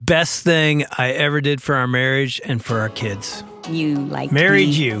best thing I ever did for our marriage and for our kids. You liked Married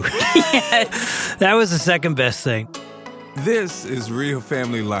me. you. Yes. That was the second best thing. This is Real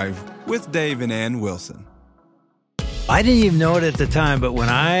Family Life with Dave and Ann Wilson. I didn't even know it at the time, but when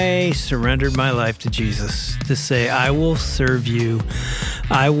I surrendered my life to Jesus to say, I will serve you,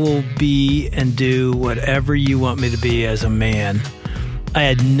 I will be and do whatever you want me to be as a man, I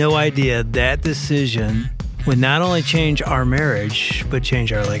had no idea that decision would not only change our marriage, but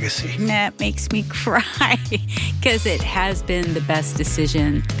change our legacy. That makes me cry because it has been the best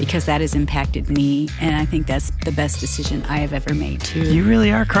decision because that has impacted me. And I think that's the best decision I have ever made, too. You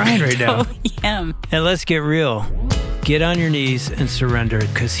really are crying right now. I am. And let's get real. Get on your knees and surrender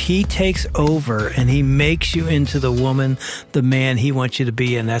because he takes over and he makes you into the woman, the man he wants you to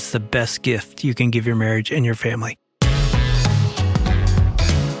be. And that's the best gift you can give your marriage and your family.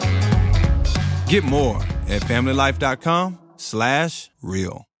 Get more at FamilyLife.com/real.